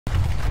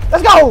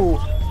Let's go!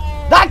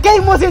 That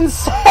game was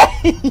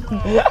insane!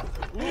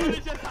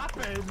 What just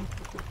happened?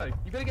 Oh,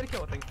 you better get a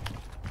kill, I think.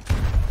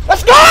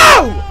 Let's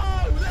go!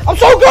 I'm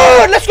so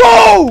good! Let's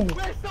go!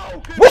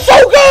 We're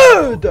so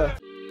good!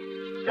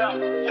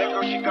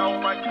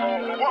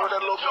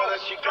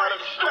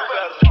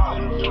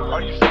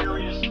 Are you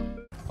serious?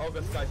 Oh,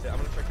 this guy's it. I'm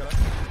gonna check that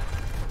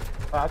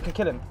out. I can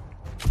kill him.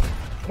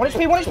 1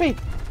 HP, 1 HP!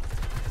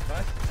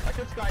 Nice. I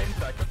killed Sky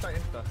Insta. I killed Sky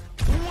Insta.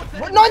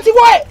 90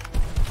 white!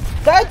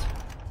 Dead?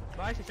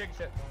 Nice, you shaking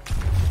shit.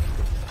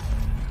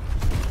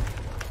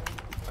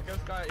 I killed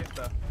Sky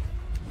Insta.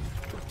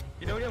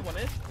 You know what the other one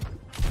is?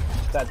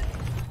 Dead.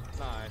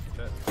 Nice,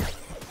 shit.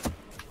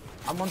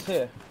 I'm on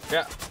tier.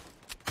 Yeah.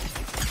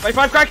 Wait,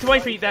 5 cracked,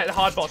 1 feet there.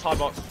 Hard box, hard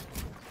box.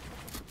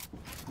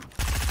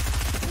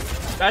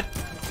 Dead.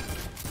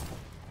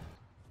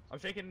 I'm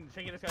shaking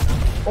this guy down.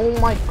 Oh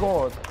my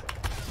god.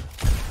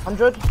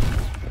 100.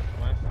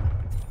 Nice.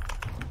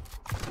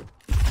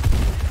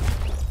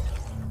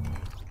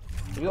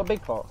 You got a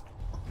big pot.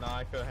 Nah,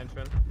 I killed a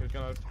henchman. He was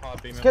gonna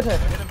hard beam him. Get him.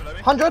 Hit him below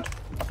me. 100,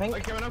 I think.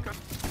 Okay, okay.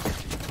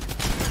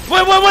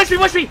 Wait, watch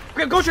me!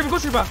 Go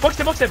trooper! Box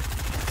him!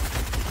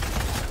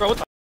 Bro, what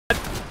the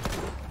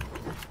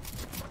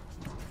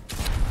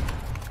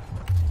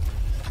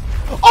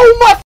Oh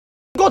my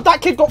god,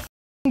 that kid got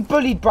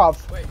bullied,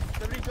 bruv. Wait,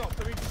 somebody drop.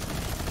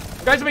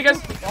 Guys, me.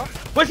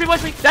 Watch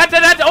me! Dad!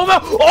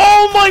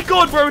 Oh my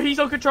god, bro, he's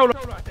on controller.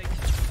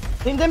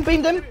 Beamed him.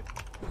 Give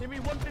me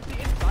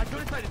 150 inside. I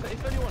killed his side.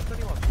 It's 31.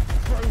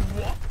 Bro,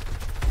 what?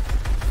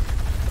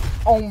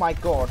 Oh my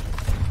god.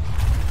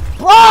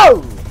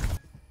 Bro!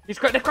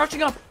 They're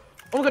crouching up.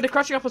 Oh my god, they're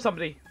crouching up on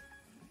somebody.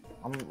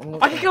 I'm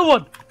I can kill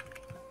one.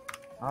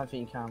 I don't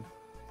think you can.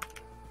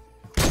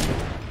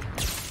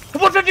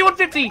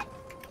 150.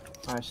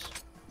 Nice.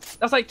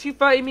 That's like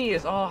 230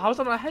 meters. Oh, how's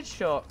that not a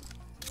headshot?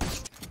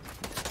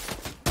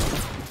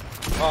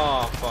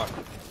 Oh, fuck.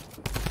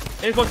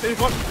 Here's one.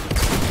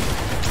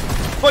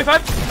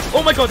 45.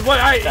 Oh my god, what?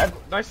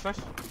 Nice.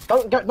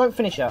 Don't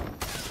finish yet.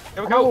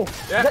 Here we go.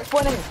 Yeah. Next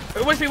point in.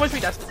 One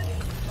speed, that's.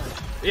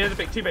 Yeah, the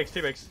big, two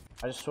bigs.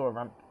 I just saw a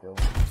ramp kill.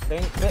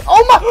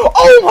 Oh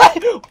my!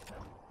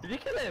 Did you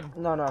kill him?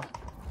 No.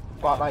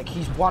 But like,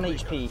 he's 1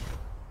 HP.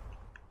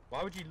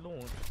 Why would you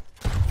launch?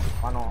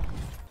 Why not?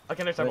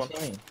 Okay, next time one.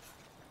 Me.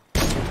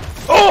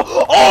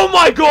 Oh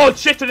my god!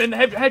 Shit, and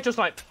head just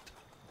like.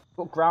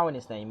 Got Growl in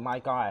his name, my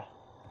guy.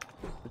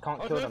 We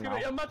can't kill them now.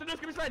 I'm about to no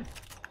scoop his friend.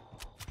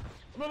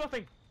 I'm not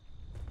nothing.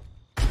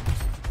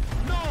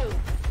 No!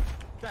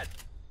 Dead.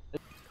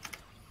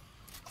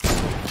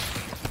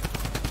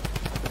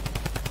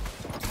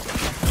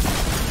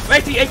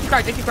 Wait, 80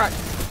 cracked. The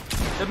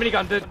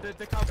minigun, the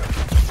cow gun.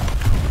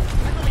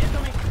 It's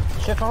on me.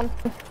 Shit on.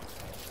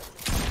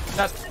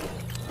 That's.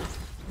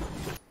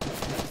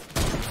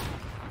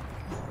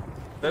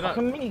 They're like a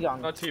minigun.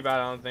 Not too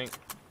bad, I don't think.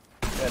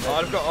 Yeah,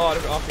 I've got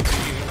RPG,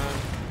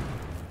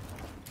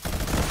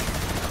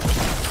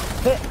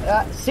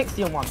 man. Hit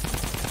 60 on one.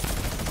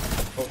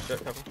 Oh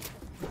shit, couple.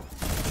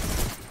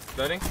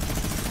 Loading.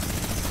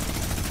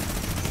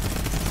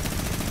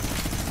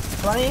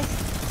 20.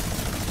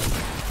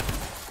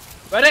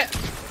 Read it.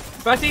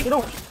 30. Get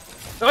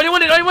off. Only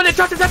one it.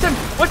 Trap him.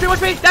 Watch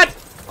me. Dad.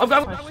 I'm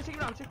wasting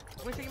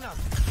him now.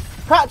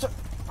 Cracked.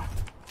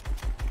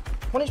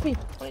 1 HP.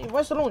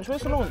 Where's the launch?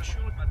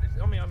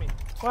 On me.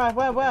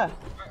 Where?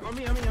 On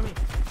me.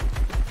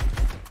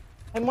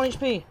 Hey, 1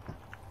 HP.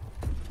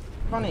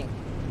 Running.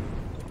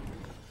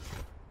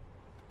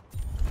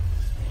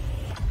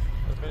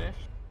 That's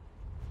finished.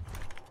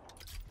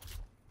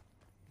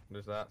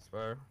 There's that,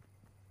 Spur.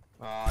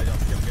 I don't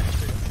think I'm getting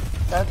to it.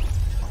 Dead.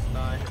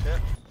 Nice,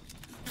 hit.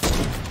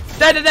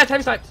 Dead,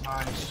 heavy sight.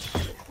 Nice.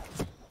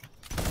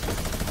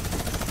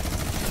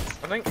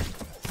 I think.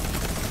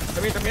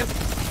 Come in.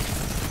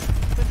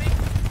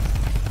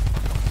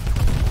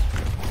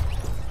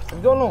 Have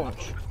you got a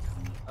launch?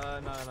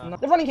 No.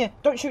 They're running here.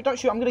 Don't shoot.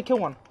 I'm gonna kill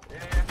one.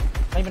 Yeah.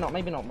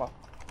 Maybe not, but.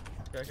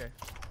 Okay.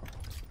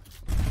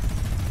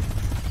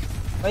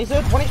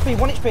 Lasered. 1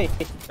 HP.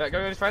 Yeah, go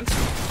with his friends.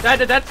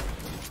 Dead.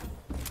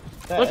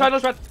 No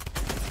spread.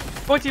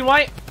 14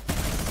 white.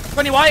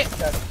 20 white.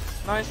 Dead.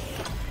 Nice.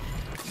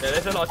 Yeah,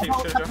 there's a lot of teams.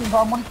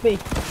 I'm 1 HP.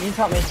 You need to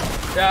help me.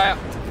 Yeah.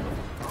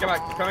 Get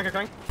back. Coming.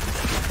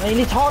 No, you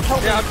need to help me.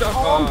 Yeah,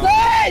 I'm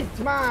dead,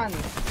 man.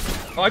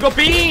 Oh, I got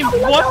beam.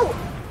 What?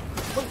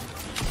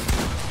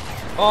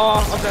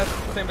 Oh, I'm dead. I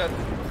think I'm dead.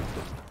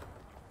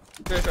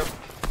 Finish him.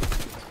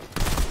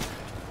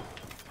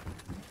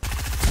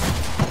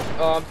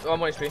 Oh, I'm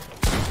 1 HP.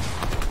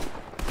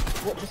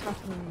 What just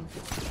happened?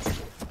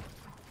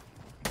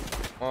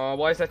 Oh,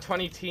 why is there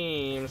 20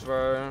 teams,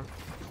 bro?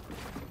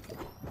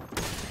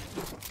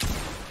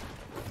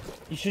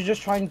 You should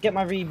just try and get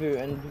my reboot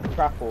and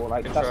grapple.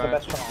 Like, that's the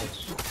best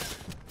chance.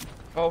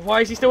 Oh,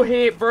 why is he still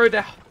here, bro?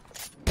 They're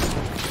You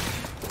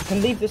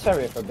can leave this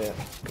area for a bit.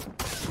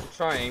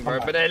 trying, bro,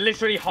 but they're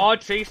literally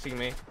hard chasing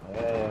me.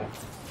 Yeah.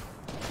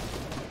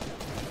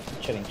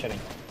 Chilling.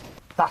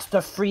 That's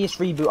the freest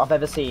reboot I've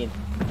ever seen.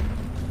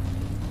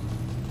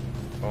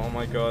 Oh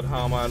my god,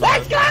 how am I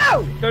alive? Let's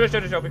go! Go,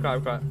 be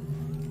quiet.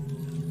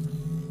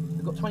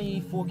 We've got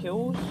 24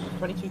 kills,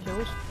 22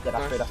 kills. Yeah, that's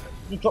Nice. good, that's good.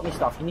 You drop me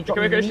stuff, you need to drop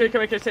me Come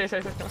here.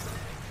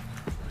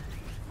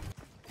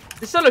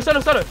 It's solo.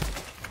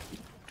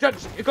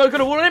 Go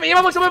to wall on him.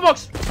 One box.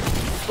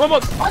 One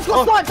box. I've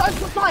got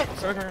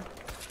sniped, Okay.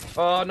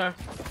 Oh no.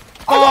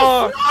 I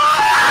got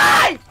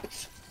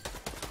sniped!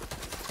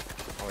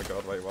 Oh my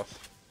god, wait, what?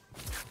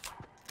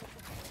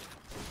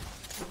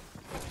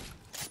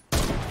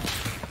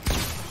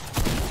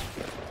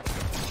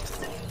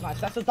 Nice,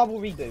 that's a double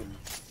reboot.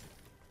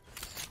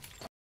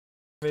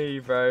 Me,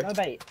 bro. No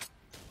bait.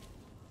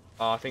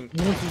 Oh, I think.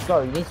 You need to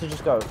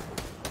just go.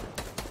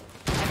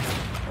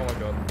 Oh my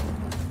god.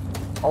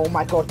 Oh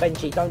my god,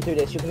 Benji, don't do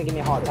this. You're gonna give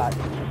me a heart attack.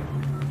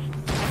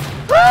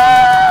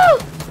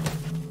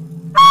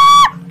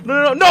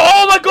 No!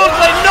 Oh my god,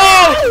 like,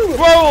 no!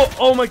 Bro!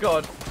 Oh my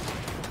god.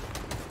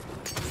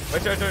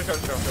 Wait, sure. You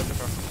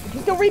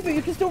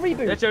can still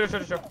reboot, Yeah,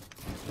 sure.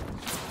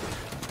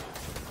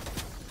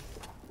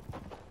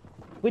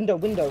 Window.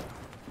 Go.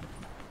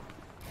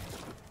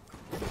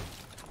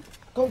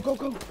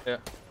 Yeah.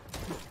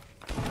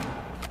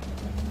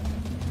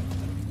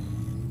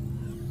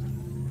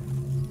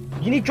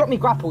 You need to drop me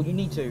grapple, you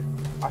need to,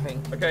 I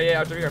think. Okay, yeah,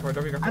 I'll drop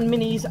you go. And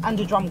minis and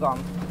a drum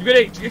gun. You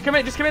ready? Just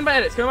come in by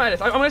edits. I'm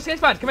gonna see his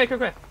bad. Come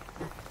here.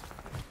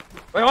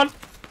 Wait, on.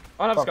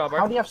 I'll have a scar, bro.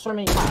 How do you have so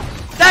many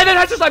mats? No,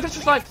 that's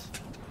just snipes.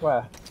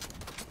 Where?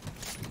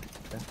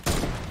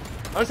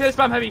 I'm just gonna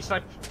spam heavy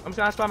snipe. I'm just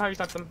gonna spam heavy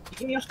snipe them.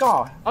 Give me your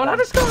scar. I'll have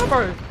a scar,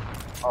 bro.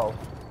 Oh.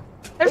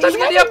 Every time you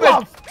get the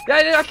upgrade.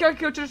 Yeah, I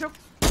killed you.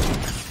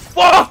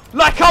 Whoa!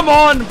 Like, come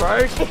on,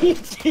 bro.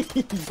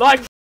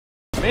 Like,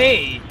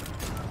 me.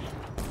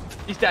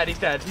 He's dead.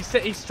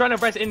 He's trying to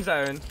res in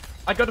zone.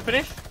 I got to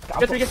finish.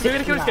 We're gonna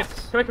kill this kid.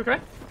 Come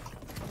here.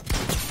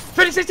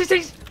 20,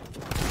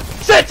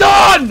 Sit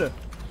on!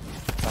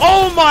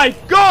 Oh my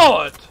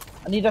god!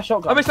 I need a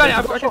shotgun. I'm expanding.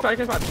 I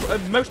can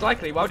expand. Most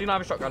likely. Why would you not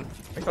have a shotgun?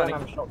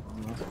 Expanding. Oh,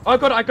 I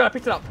got it. I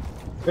picked it up.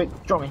 Wait,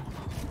 drop me.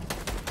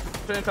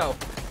 Put it in fell.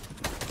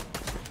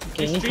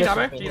 Okay, G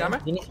ammo.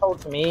 You need to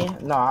hold for me.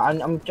 No,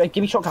 I'm give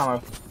me shotgun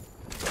ammo.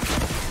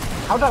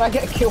 How did I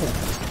get a kill?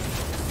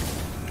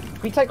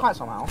 Can we take height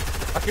somehow?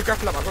 I can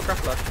grapple up. I've got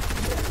grapple up.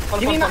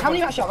 Give me how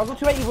many match up? I've got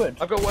 280 wood.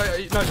 I've got no. I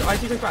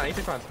need to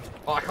expand.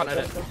 Oh, I can't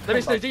edit. Let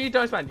me do. You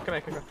don't expand. Come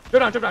here.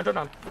 Drop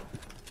down.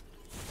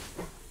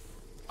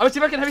 I will see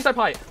if I can heavy snipe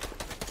height.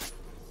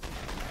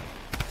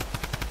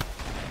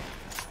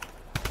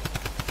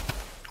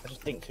 I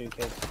just think 2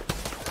 kids.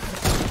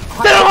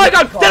 They're on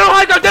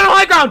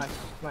high ground.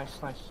 Nice.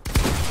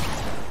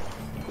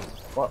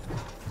 What?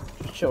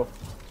 Sure.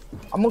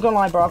 I'm not gonna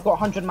lie, bro. I've got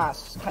 100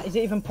 mats. Is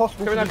it even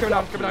possible? Coming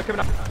down.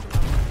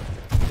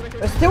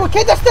 There's still a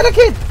kid. Yeah,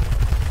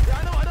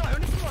 I know. I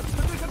only see one.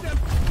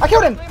 I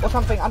killed him or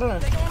something. I don't know.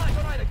 Go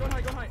on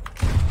high.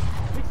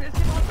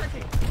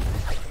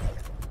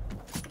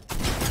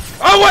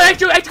 Oh wait, 8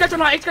 to catch on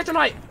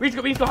height. We need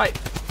to go height.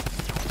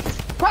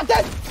 Crap,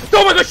 dead.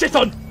 Oh my god, shit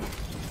on.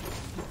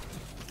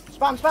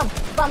 Spam.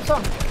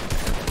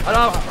 I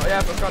know. Oh,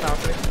 yeah, let's go now.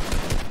 Actually.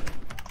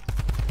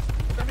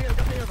 Got me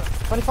over.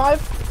 25.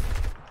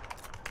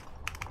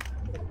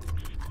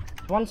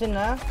 One's in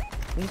there.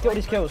 We need to get all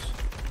these kills.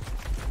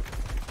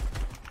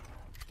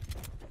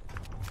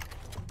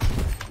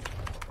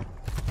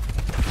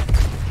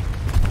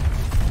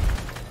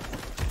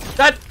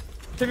 Dead.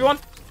 2v1.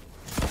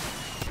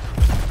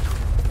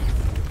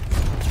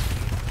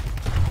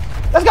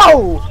 Let's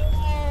go!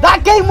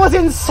 That game was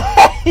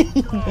insane!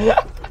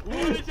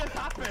 What just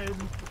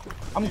happened?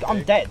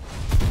 I'm dead.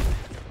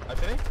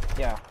 Actually?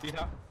 Yeah.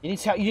 You need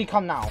to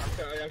come now.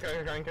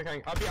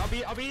 Okay.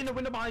 I'll be in the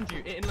window behind you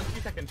in like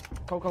 2 seconds.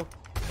 Go.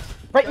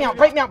 Break me out.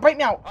 Okay,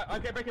 breaking.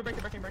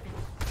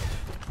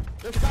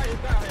 There's a guy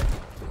out here.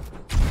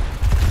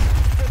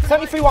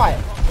 73 white.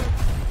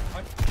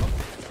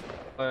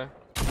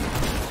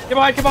 Get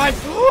behind.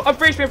 I'm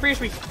free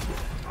speed.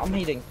 I'm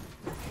healing.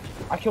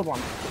 I killed one.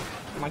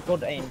 Oh my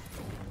god, aim.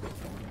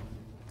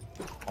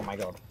 Oh my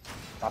god.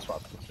 That's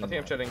what I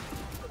think I'm chilling.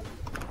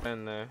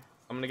 And I'm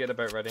gonna get the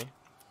boat ready.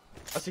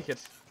 I see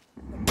kids.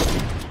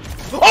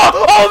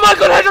 Oh my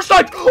god, head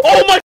sniped!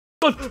 Oh my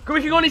god! We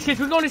can go on these kids,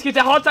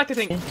 they're hard attack, I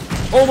think.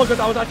 Oh my god,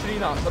 that was actually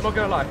nuts, I'm not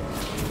gonna lie.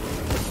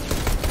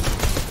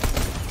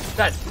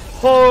 Dead.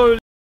 Holy,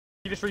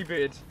 he just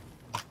rebooted.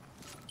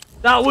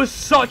 That was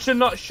such a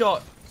nut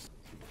shot.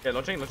 Yeah,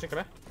 launching, come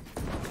here.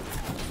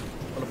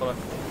 Follow.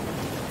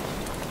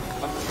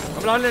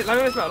 I'm landing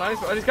this map,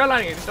 This guy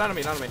landing it, just land on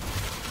me.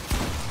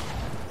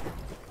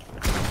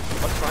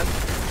 What's fine?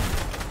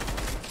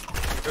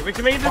 We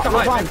can make it look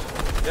high.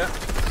 Yeah.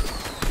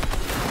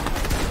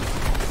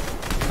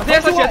 I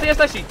think that's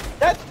Leshy.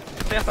 Dead.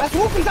 That's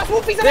Wolfies, that's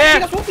Wolfies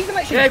and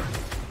Leshy. Yeah.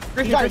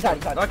 He's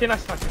died. Okay,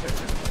 nice.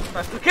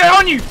 Get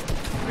on you!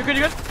 You good? I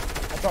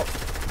dropped.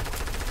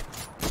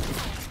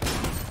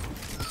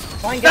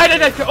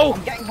 Dead. Oh!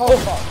 I'm getting hold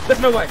of.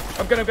 There's no way.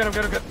 I'm good.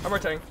 I'm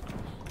rotating.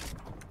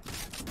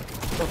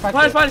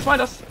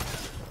 Find us.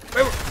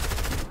 Wait.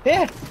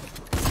 Here.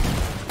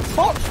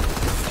 Box!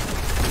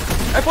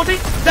 F14!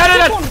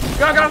 Dead! Go on!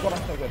 God, I'm so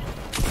good.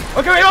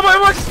 Okay, wait,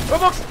 one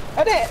box!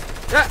 Edit!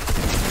 Yeah!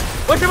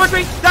 Watch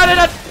me!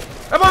 Dead!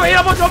 One box!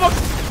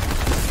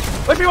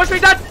 Watch me,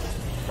 dead!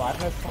 Right,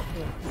 no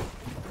fucking...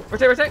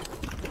 Rotate!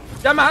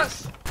 Yeah,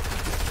 mats!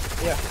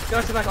 Yeah.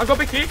 Nice. I've got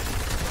big key.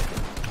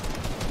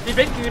 Need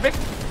big?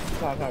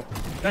 No.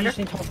 You just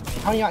need to...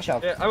 How many mats you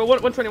have? Yeah, I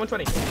want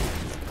 120.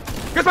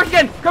 Goes back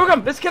again!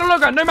 Come! Let's kill a low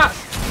ground, no mats!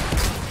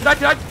 He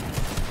died!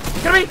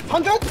 Kill me!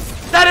 100?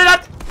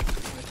 Dead!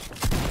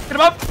 Get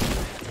him up!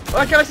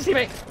 Okay, let's see,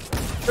 mate.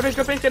 Go finish,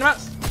 get him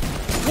mats.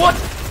 What?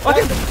 I'm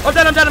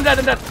dead.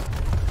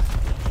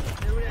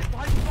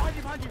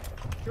 Behind you.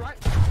 You right?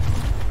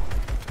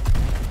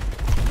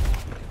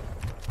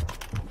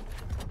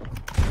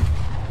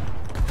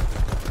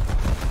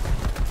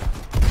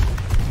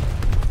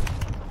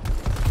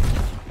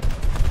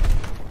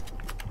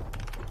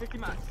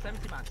 Mats,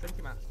 70 mats.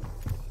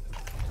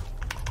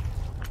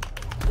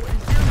 Oh,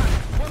 he's 0 mats.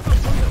 One go.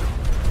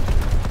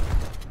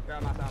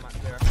 There, mats,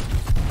 there.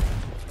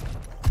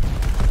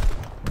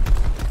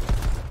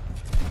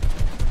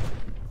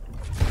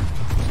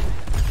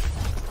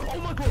 Oh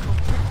my god,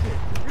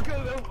 you go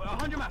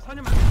 100 mats.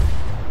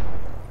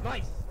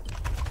 Nice.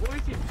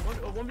 1v2,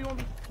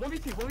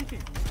 1v2. You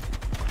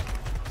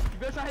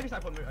better try heavy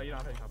snipe on me. You don't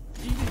have heavy snipe.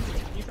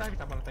 You try heavy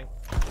snipe on the thing.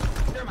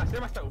 0 mats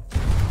total.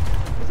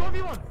 It's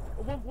 1v1.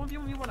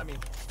 1v1 I mean.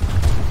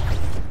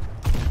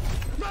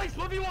 Nice!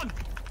 1v1!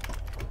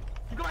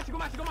 You go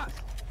mats!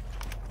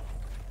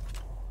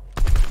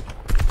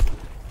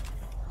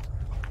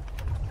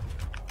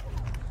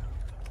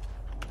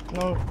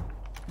 No.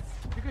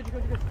 You're good.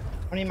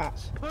 How many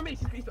mats? 4 minis,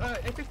 he's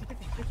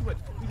 50 wood.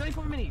 He's only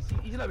 4 minis,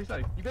 he's low. You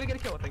better get a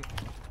kill, I think.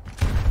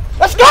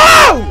 Let's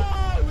go!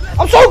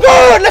 I'm so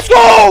good! Let's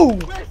go!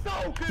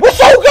 We're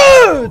so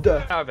good!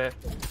 Out of here.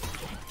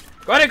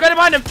 Go ahead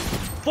behind him!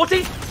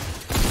 40!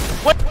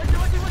 What?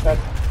 Dead.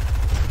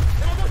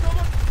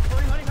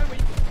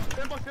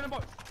 Get in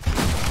box.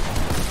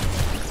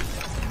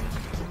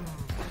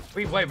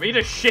 Wait, we need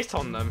to shit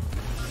on them.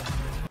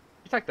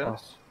 You take them?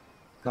 Yes.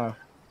 No.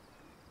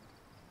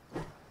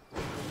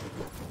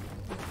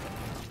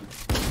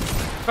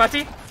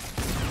 30?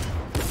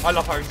 I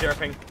love how he's 0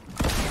 ping.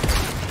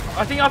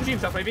 I think RPG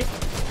himself, maybe.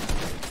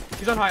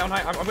 He's on high. I'm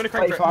gonna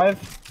crank for it.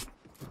 35.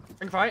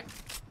 Crank fight.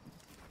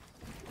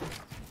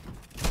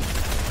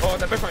 Oh,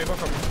 they're both on me.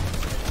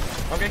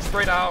 I'm getting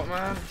sprayed out,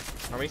 man.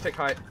 I need to take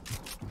height.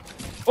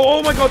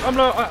 Oh my god, I'm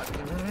low.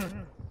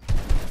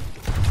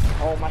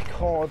 Oh my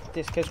god,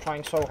 this kid's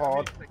trying so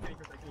hard. Can you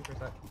for a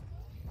sec?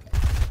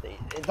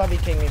 That'd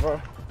be king me,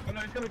 bro. Oh no,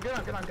 he's gonna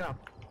get down.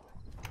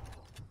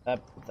 They're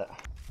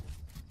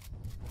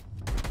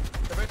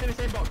both in the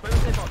same box.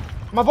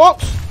 My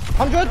box!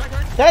 100!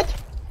 Dead!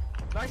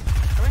 Nice.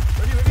 Ready.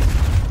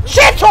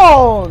 Shit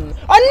on!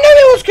 I knew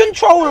it was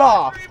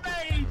controller!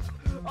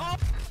 Oh.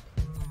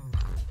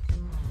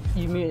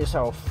 You mute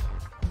yourself.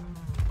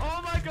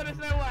 Oh my god, there's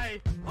no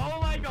way. Oh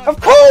my god. Of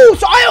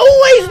course! I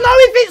always know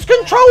if it's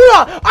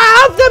controller! I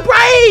have the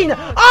brain!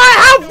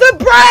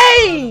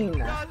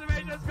 Guys,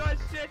 we just got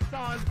shit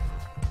on.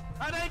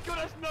 And they got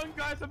us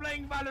non-guys for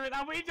playing Valorant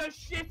and we just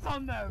shit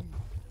on them.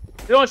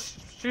 You know what?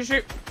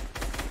 Shoot.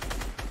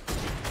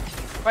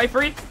 Fight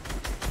free.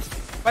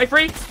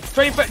 20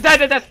 foot. Dead.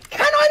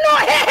 Can I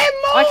not hit him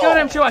more? I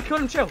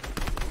killed him, chill.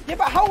 Yeah,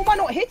 but how am I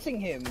not hitting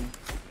him?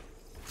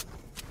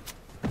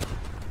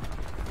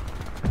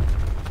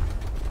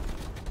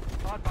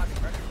 Hard body,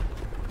 bro.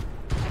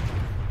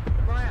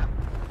 Where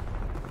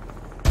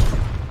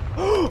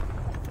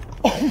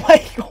Oh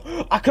my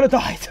god, I could have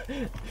died.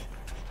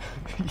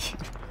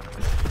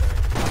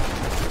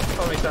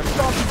 Follow me, Sam.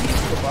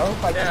 Bro,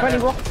 like 20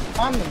 rockets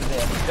spam them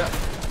there. Yeah.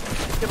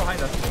 Get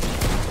behind us.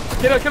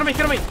 Kill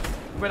me.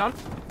 Went on. I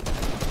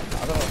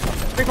don't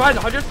know. Big behind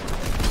 100.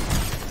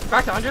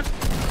 Back to 100.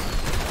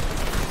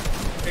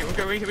 Okay,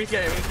 we need to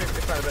get it. We need to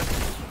expand a bit.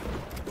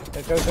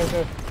 Go.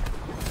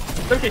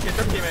 Don't kick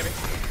maybe.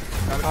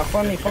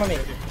 Follow me.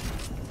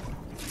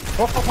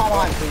 Walk off my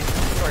line, please.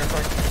 Sorry.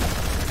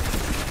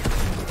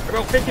 I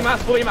got 50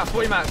 mats, 40 mats.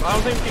 I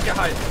don't think we can get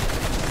high.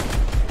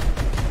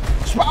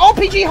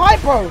 RPG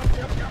height, bro.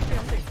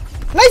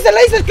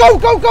 Lasers, go.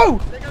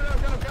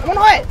 I'm on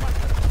height.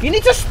 You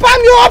need to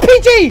spam your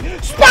RPG.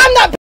 Spam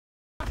that.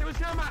 It was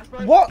 0 mats,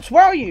 bro. What?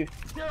 Where are you?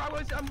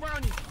 I'm where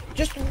on you?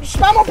 Just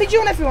spam RPG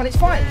on everyone. It's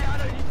fine. Yeah, I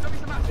know. You got me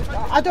some mats.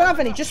 I don't have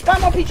any. Just spam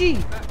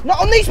RPG. Not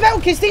on these metal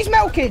kids.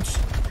 Yeah.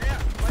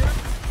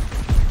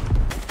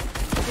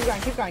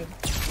 Keep going.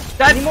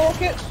 Dead. Any more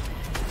rockets?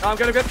 No, I'm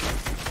good.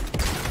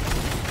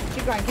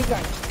 Keep going. Just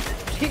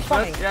keep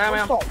spamming. Yeah, I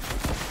am. Stop.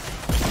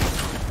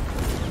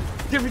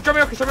 Drop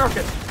me rockets.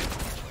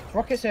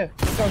 Rockets here.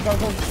 Go.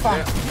 Spam.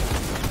 Yeah.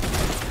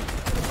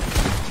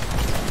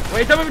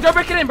 Wait, don't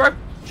break it in, bro.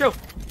 Chill.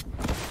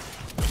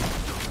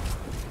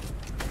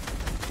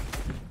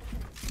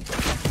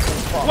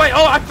 Wait,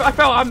 I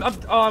fell. I'm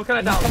kind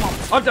of down.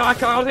 I'm down. I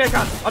don't think I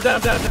can. I'm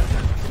dead.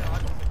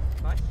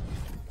 Nice.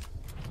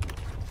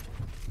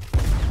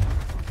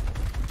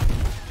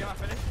 Get my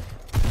finish.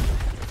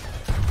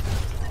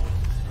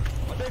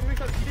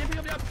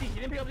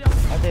 You didn't pick up the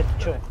other. I did,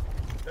 chill.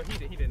 No,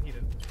 he didn't.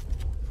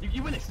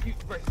 You win this.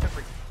 Bro, step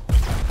free.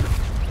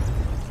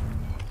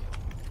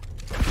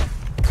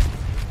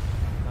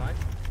 Nice.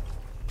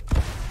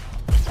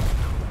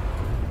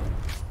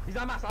 He's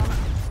on mass, Nice!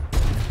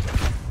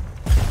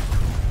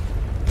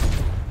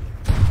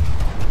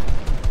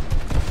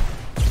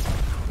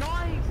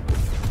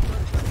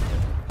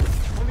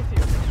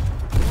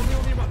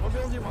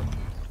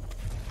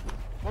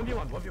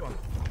 1v1.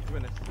 You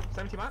win this.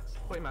 70 mats?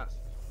 40 mats.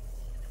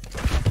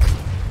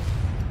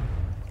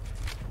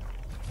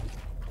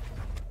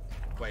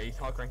 Wait, he's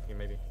hard cranking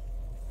maybe.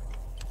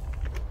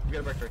 You got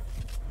a breakthrough.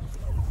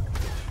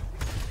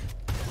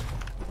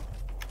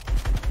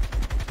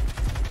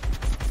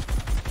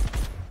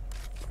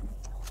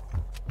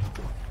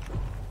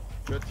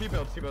 Good, two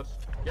builds. You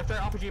have to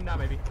RPG him now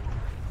maybe.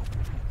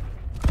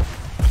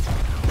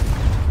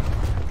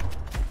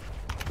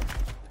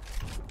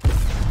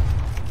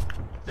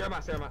 Zero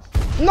mats.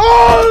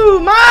 No,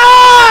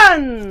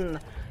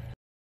 man!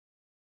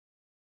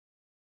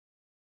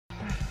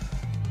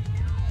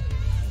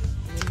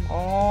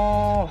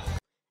 Oh.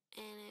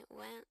 And it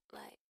went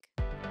like.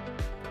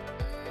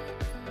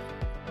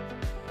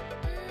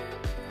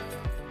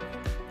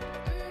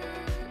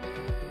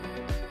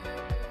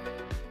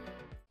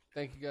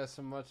 Thank you guys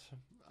so much.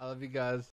 I love you guys.